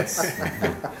said. Yes.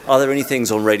 Are there any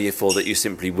things on Radio 4 that you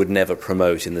simply would never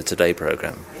promote in the Today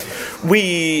programme?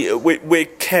 We're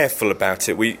careful about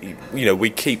it. We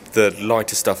keep the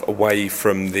lighter stuff away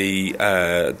from the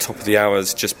top of the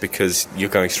hours, just because you're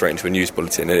going straight into a news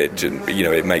bulletin.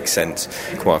 It makes sense.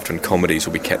 Quite often comedies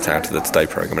will be kept out of the Today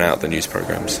programme and out of the news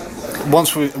programmes.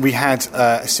 Once we had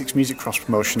a 6 Music Cross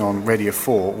promotion on Radio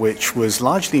 4, which was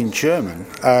largely in German,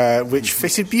 which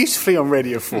fitted beautifully on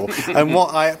Radio 4. And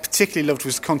what I particularly loved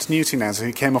was the continuity announcer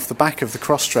who came off the back of the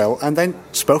cross trail and then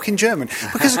spoke in German.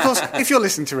 Because, of course, if you're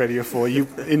listening to Radio 4, you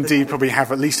indeed probably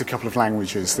have at least a couple of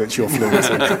languages that you're fluent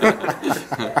in.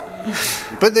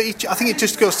 But I think it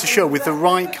just goes to show, with the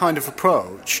right kind of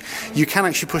approach, you can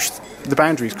actually push the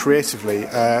boundaries creatively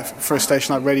for a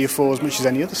station like Radio 4 as much as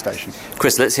any other station.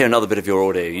 Chris, let's hear another bit of your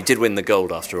audio. You did win the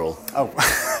gold, after all.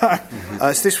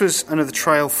 So this was another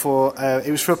trail for...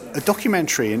 it was for a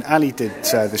documentary, and Ali did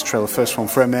this trail, the first one,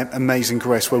 for Amazing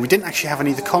Grace, where we didn't actually have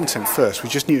any of the content first. We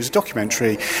just knew it was a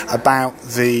documentary about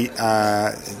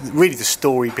really the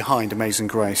story behind Amazing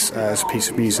Grace as a piece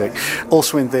of music.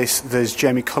 Also in this, there's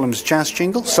Jamie Cullum's jazz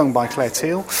jingle, sung by Claire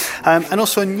Teal, and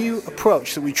also a new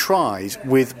approach that we tried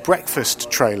with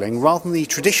breakfast trailing. Rather than the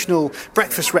traditional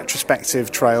breakfast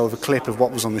retrospective trail of a clip of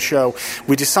what was on the show,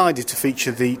 we decided to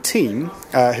feature the team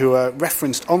who are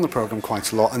referenced on the programme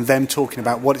quite a lot, and them talking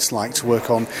about what it's like to work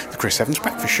on the Chris Evans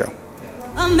Breakfast Show.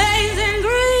 Amazing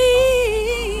grace,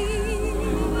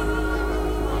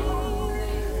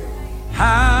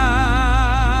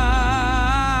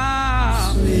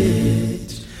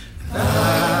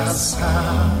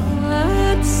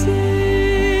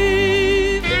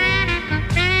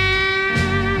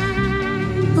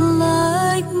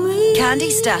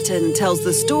 Staten tells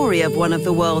the story of one of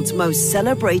the world's most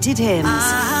celebrated hymns.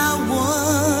 I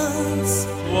once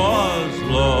was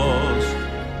lost,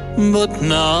 but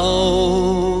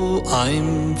now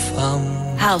I'm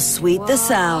found. How Sweet the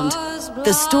Sound.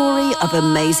 The story of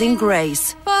Amazing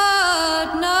Grace.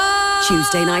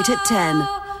 Tuesday night at 10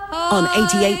 on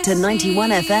 88 to 91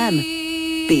 FM.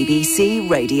 BBC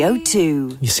Radio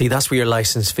 2. You see, that's where your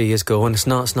licence fee is going. It's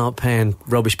not paying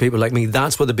rubbish people like me.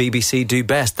 That's what the BBC do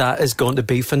best. That is going to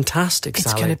be fantastic, It's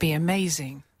Sally. going to be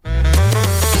amazing. Jamie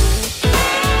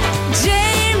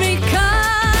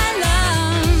Cullum,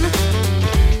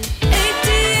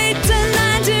 88 to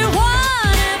 91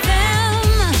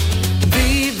 FM,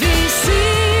 BBC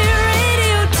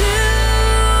Radio 2.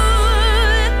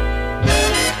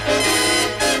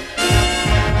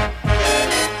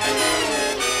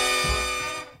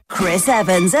 Chris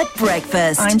Evans at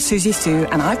breakfast. I'm Susie Sue,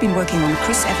 and I've been working on the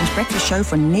Chris Evans Breakfast Show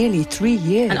for nearly 3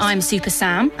 years. And I'm Super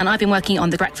Sam, and I've been working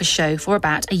on the Breakfast Show for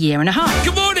about a year and a half.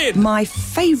 Good morning! My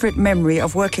favourite memory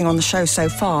of working on the show so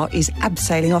far is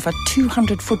abseiling off a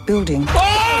 200-foot building.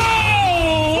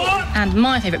 And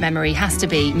my favourite memory has to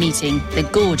be meeting the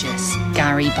gorgeous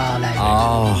Gary Barlow.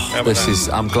 Oh,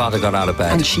 I'm glad I got out of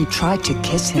bed. And she tried to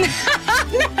kiss him.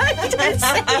 Don't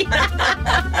say that.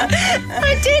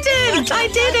 I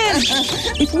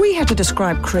didn't. If we had to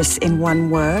describe Chris in one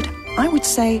word, I would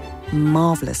say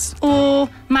marvellous. Or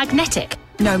magnetic.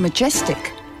 No,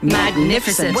 majestic.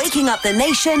 Magnificent. Waking up the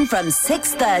nation from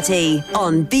 6:30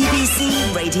 on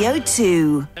BBC Radio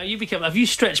 2. Now have you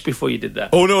stretched before you did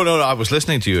that? Oh, no. I was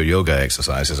listening to your yoga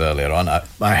exercises earlier on.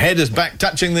 My head is back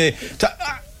touching the...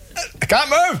 I can't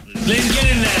move! Lynn,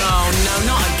 get in there. Oh, no,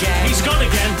 not again. He's gone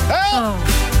again. Help! Oh.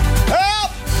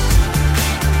 Help!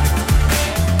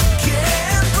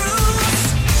 Get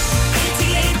Bruce,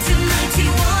 88 to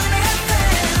 91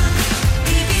 FM,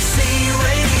 BBC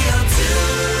Radio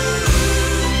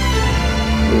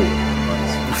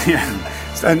 2. Yeah.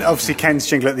 And obviously Ken's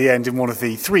jingle at the end in one of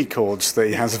the 3 chords that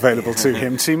he has available to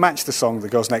him to match the song that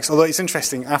goes next. Although it's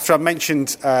interesting, after I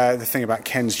mentioned the thing about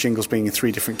Ken's jingles being in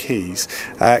 3 different keys,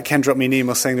 Ken dropped me an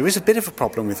email saying there is a bit of a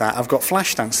problem with that. I've got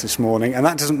Flashdance this morning and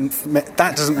that doesn't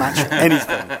match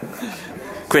anything.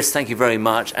 Chris, thank you very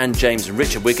much. And James and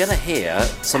Richard, we're going to hear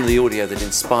some of the audio that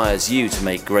inspires you to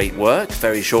make great work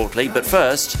very shortly. But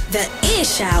first... The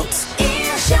Earshot.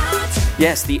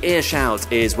 Yes, the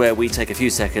Earshot is where we take a few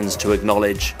seconds to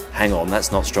acknowledge, hang on, that's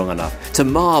not strong enough, to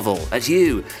marvel at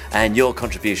you and your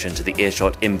contribution to the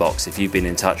Earshot inbox if you've been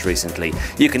in touch recently.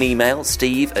 You can email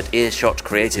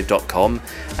steve@earshotcreative.com,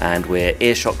 and we're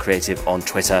Earshot Creative on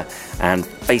Twitter and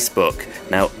Facebook.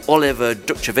 Now, Oliver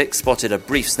Dukcevic spotted a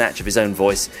brief snatch of his own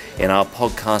voice in our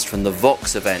podcast from the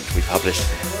Vox event we published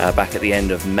back at the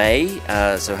end of May.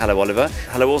 So hello, Oliver.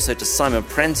 Hello also to Simon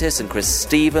Prentice and Chris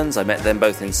Stevens. I met them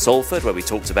both in Salford, where we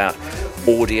talked about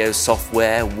audio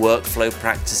software, workflow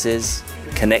practices,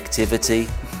 connectivity,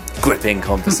 gripping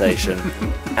conversation.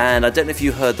 And I don't know if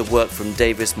you heard the work from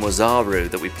Davis Mozaru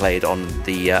that we played on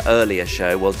the earlier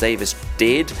show. Well, Davis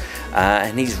did,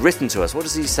 and he's written to us. What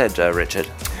has he said, Richard?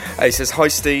 He says, "Hi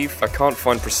Steve, I can't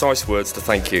find precise words to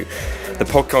thank you. The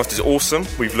podcast is awesome.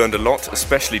 We've learned a lot,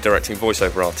 especially directing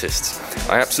voiceover artists.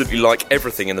 I absolutely like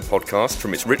everything in the podcast,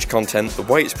 from its rich content, the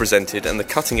way it's presented, and the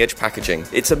cutting-edge packaging.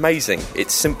 It's amazing.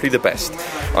 It's simply the best.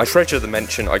 I treasure the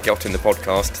mention I got in the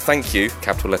podcast. Thank you,"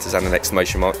 capital letters and an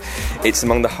exclamation mark. "It's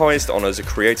among the highest honours a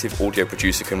creative audio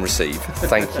producer can receive.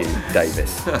 Thank you,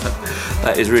 Davis."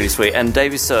 That is really sweet. And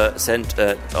Davis sent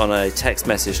on a text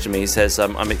message to me, he says,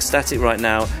 "I'm ecstatic right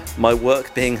now. My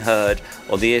work being heard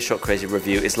on the Earshot Creative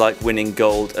Review is like winning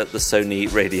gold at the Sony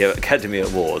Radio Academy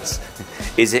Awards."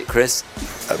 Is it, Chris?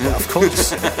 Of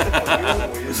course.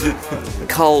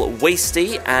 Carl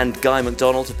Wasty and Guy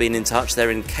McDonald have been in touch.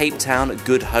 They're in Cape Town at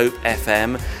Good Hope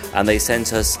FM, and they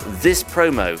sent us this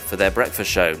promo for their breakfast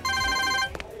show.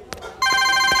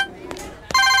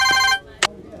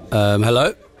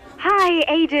 Hello? Hi,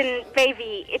 Aiden,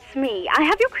 baby, it's me. I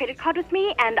have your credit card with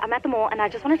me, and I'm at the mall, and I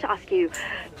just wanted to ask you,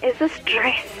 is this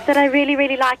dress that I really,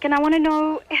 really like, and I want to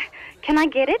know, can I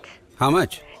get it? How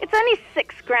much? It's only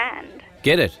 $6,000.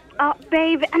 Get it.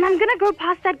 Babe, and I'm going to go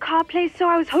past that car place, so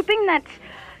I was hoping that,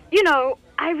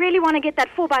 I really want to get that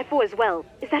 4x4 as well.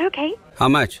 Is that okay? How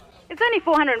much? It's only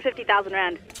 450,000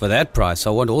 rand. For that price,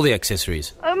 I want all the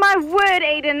accessories. Oh, my word,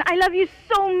 Aiden, I love you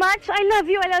so much. I love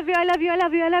you, I love you, I love you, I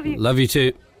love you, I love you. Love you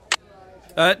too.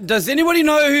 Does anybody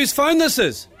know whose phone this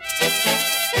is?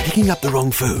 Picking up the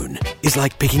wrong phone is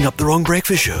like picking up the wrong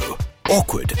breakfast show.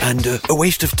 Awkward and a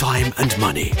waste of time and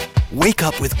money. Wake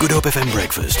up with Good Hope FM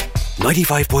Breakfast.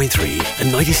 95.3 and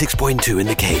 96.2 in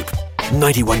the Cape.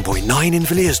 91.9 in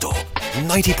Villiers.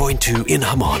 90.2 in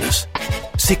Hermanus.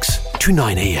 6 to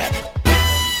 9 a.m.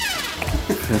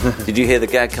 Did you hear the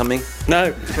gag coming?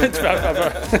 No. I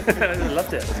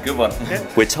loved it. It's a good one. Yeah.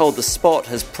 We're told the spot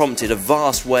has prompted a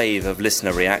vast wave of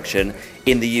listener reaction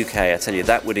in the UK. I tell you,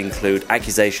 that would include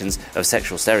accusations of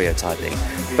sexual stereotyping.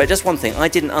 But just one thing, I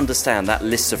didn't understand that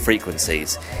list of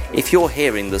frequencies. If you're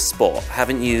hearing the spot,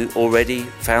 haven't you already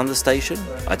found the station?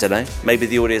 I don't know. Maybe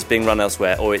the audio is being run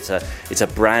elsewhere, or it's a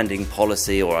branding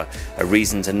policy, or a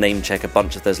reason to name check a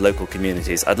bunch of those local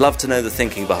communities. I'd love to know the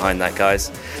thinking behind that, guys.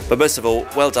 But most of all,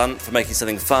 well done for making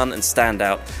something fun and stand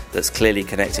out that's clearly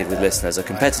connected with listeners. A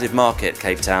competitive market,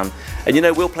 Cape Town. And you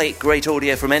know, we'll play great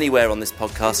audio from anywhere on this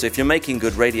podcast, so if you're making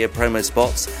good radio promo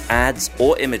spots, ads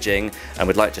or imaging and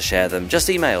would like to share them, just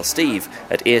email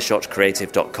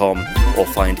steve@earshotcreative.com or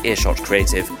find Earshot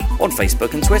Creative on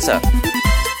Facebook and Twitter.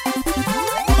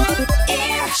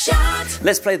 Earshot.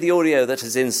 Let's play the audio that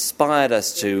has inspired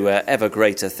us to ever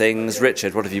greater things.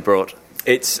 Richard, what have you brought?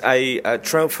 It's a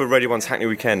trail for Radio 1's Hackney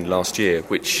Weekend last year,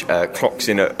 which clocks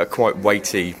in a quite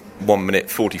weighty 1 minute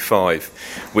 45,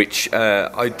 which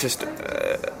I just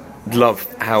love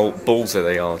how ballsy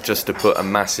they are just to put a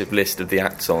massive list of the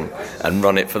acts on and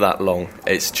run it for that long.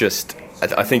 It's just,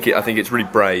 I think it's really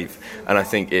brave, and I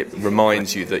think it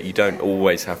reminds you that you don't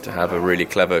always have to have a really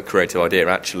clever creative idea.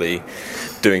 Actually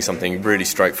doing something really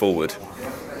straightforward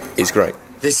is great.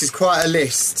 This is quite a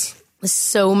list. There's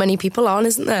so many people on,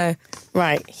 isn't there?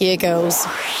 Right, here goes.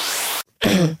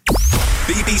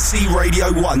 BBC Radio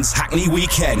 1's Hackney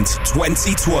Weekend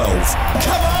 2012.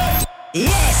 Come on!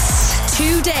 Yes!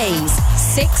 2 days,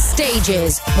 6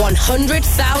 stages,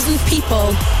 100,000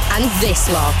 people, and this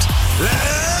lot.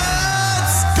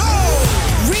 Let's go!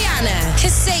 Rihanna,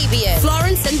 Kasabian,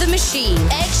 Florence and the Machine,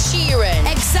 Ed Sheeran,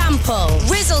 Example,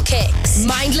 Rizzle Kicks,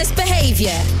 Mindless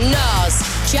Behaviour, Nas,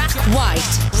 Jack White,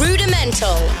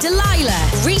 Rudimental, Delilah,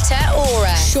 Rita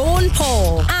Ora, Sean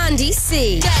Paul, Andy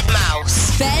C,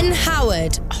 Deadmau5, Ben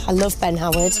Howard. Oh, I love Ben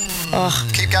Howard. Oh.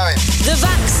 Keep going. The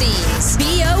Vaccines,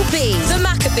 B.O.B, The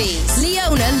Maccabees,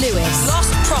 Leona Lewis,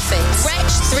 Lost Prophets,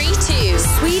 Wretch 3-2,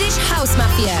 Swedish House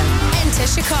Mafia, Enter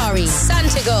Shikari,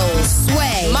 Santa Goals,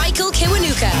 Sway, Michael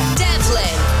Kiwanuka,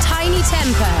 Devlin, Tiny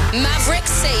Temper, Maverick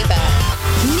Saber,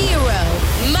 Nero,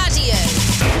 Madian,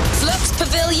 Flux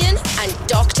Pavilion, and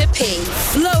Dr. P.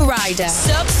 Flowrider,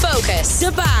 Subfocus,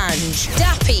 Debange,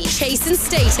 Dappy, Chase and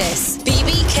Status,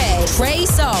 BBK, Trey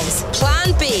Songs,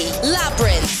 Plan B,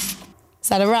 Labyrinth. Is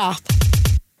that a rap?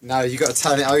 No, you got to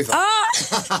turn it over.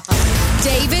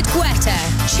 David Guetta,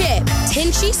 Chip,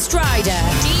 Tinchy Strider,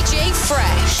 DJ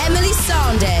Fresh, Emily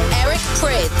Sandé, Eric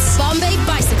Prydz, Bombay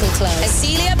Bicycle Club,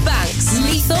 Acelia Banks,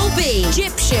 Lethal B,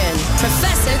 Egyptian,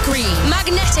 Professor Green,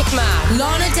 Magnetic Man,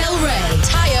 Lana Del Rey,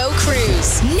 Tayo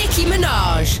Cruz, Nicki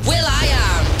Minaj,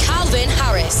 will.i.am, Calvin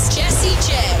Harris, Jessie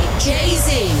J,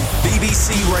 Jay-Z.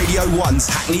 BBC Radio 1's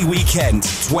Hackney Weekend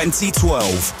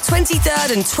 2012.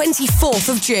 23rd and 24th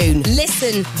of June.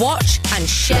 Listen, watch and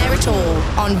share it all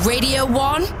on Radio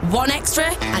 1,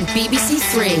 1Extra and BBC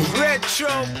 3.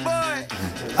 Retro boy!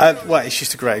 Well, it's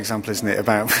just a great example, isn't it,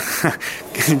 about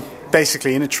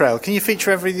basically in a trail, can you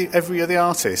feature every other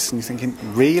artist? And you're thinking,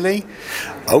 really?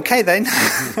 Okay then.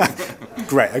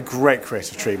 A great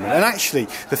creative treatment. And actually,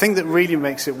 the thing that really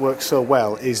makes it work so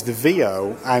well is the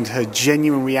VO and her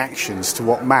genuine reactions to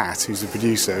what Matt, who's the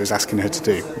producer, is asking her to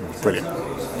do. Brilliant.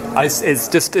 It's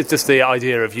just the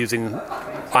idea of using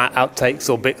outtakes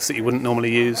or bits that you wouldn't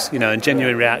normally use, and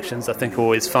genuine reactions I think are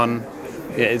always fun.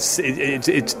 Yeah, it's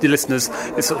the listeners.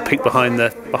 It's sort of peek behind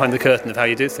the curtain of how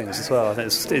you do things as well. I think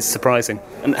it's surprising.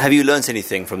 And have you learnt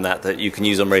anything from that you can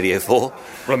use on Radio 4? Well,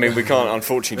 I mean, we can't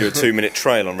unfortunately do a 2-minute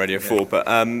trail on Radio 4, but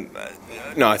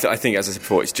no, I think as I said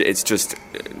before, it's just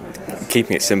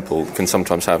keeping it simple can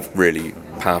sometimes have really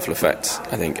powerful effects.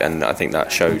 I think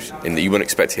that shows in that you wouldn't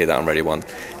expect to hear that on Radio 1.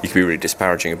 You could be really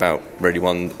disparaging about Radio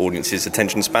 1 audience's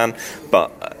attention span,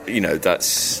 but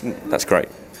that's great.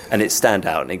 And it's stand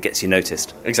out and it gets you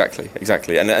noticed. Exactly.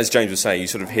 And as James was saying, you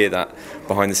sort of hear that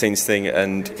behind the scenes thing,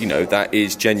 and that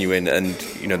is genuine, and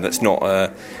that's not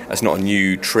a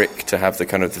new trick to have the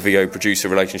kind of the VO producer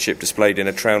relationship displayed in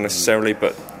a trail necessarily,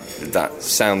 but that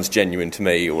sounds genuine to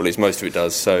me, or at least most of it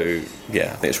does. So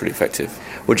yeah, I think it's really effective.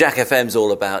 Well, Jack FM's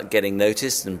all about getting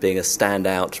noticed and being a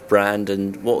standout brand.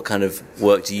 And what kind of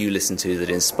work do you listen to that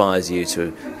inspires you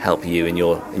to help you in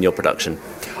your production?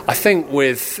 I think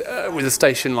with with a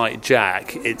station like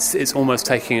Jack, it's almost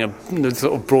taking the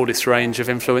sort of broadest range of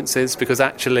influences, because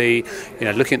actually,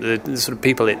 looking at the sort of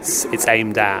people it's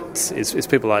aimed at is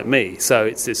people like me. So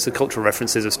it's the cultural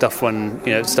references of stuff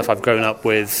stuff I've grown up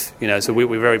with. So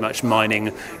we're very much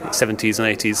mining 70s and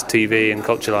 80s TV and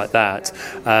culture like that.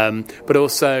 But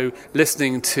also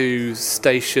listening to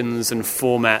stations and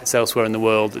formats elsewhere in the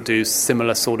world that do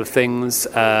similar sort of things.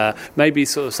 Maybe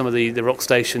sort of some of the rock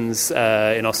stations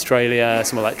in Australia,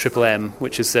 somewhere like Triple M,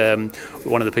 which is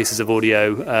one of the pieces of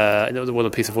audio. One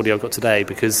of the pieces of audio I've got today,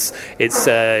 because it's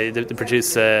the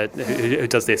producer who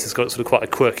does this has got sort of quite a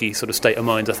quirky sort of state of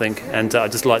mind, I think, and I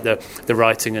just like the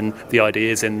writing and the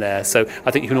ideas in there. So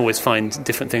I think you can always find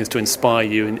different things to inspire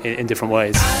you in different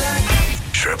ways.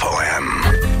 Triple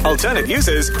M. Alternate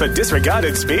uses for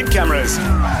disregarded speed cameras.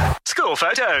 School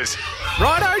photos.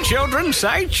 Righto, children,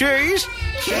 say cheese.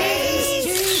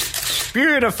 Cheese.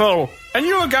 Beautiful. And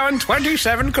you were going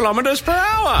 27 kilometres per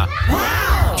hour.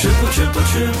 Wow. Triple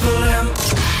M.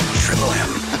 Triple M.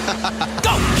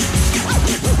 Go!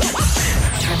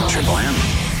 Triple M.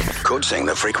 Could sing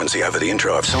the frequency over the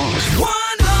intro of songs. 104.9.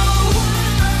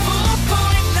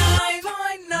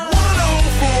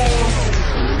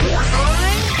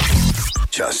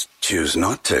 Just choose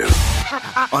not to.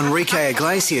 Enrique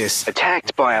Iglesias.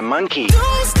 Attacked by a monkey.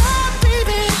 Don't stop,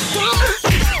 baby.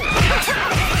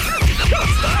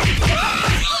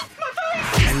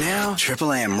 And now,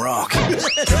 Triple M rock.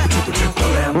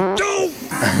 Triple M.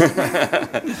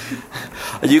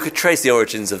 You could trace the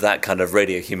origins of that kind of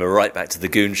radio humour right back to the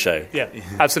Goon Show. Yeah,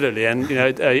 absolutely. And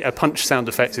a punch sound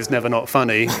effect is never not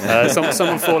funny.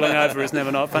 Someone falling over is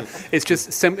never not fun. It's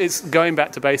just it's going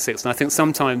back to basics. And I think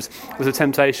sometimes there's a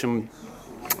temptation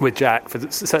with Jack, for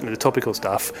certainly the topical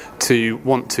stuff, to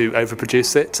want to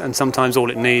overproduce it, and sometimes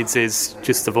all it needs is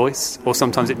just the voice, or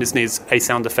sometimes it just needs a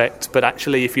sound effect. But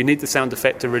actually, if you need the sound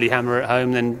effect to really hammer it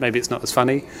home, then maybe it's not as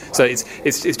funny. So it's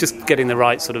just getting the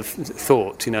right sort of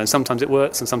thought, and sometimes it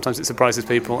works, and sometimes it surprises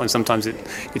people, and sometimes you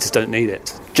just don't need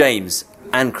it. James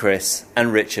and Chris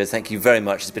and Richard, thank you very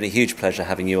much. It's been a huge pleasure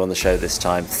having you on the show this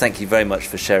time. Thank you very much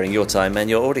for sharing your time and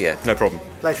your audio. No problem.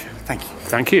 Pleasure. Thank you.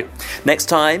 Thank you. Next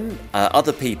time,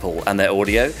 other people and their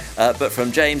audio, but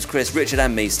from James, Chris, Richard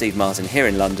and me, Steve Martin, here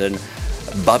in London.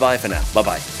 Bye-bye for now.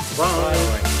 Bye-bye. Bye.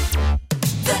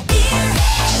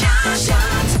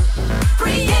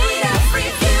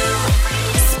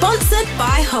 Sponsored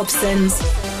by Hobson's.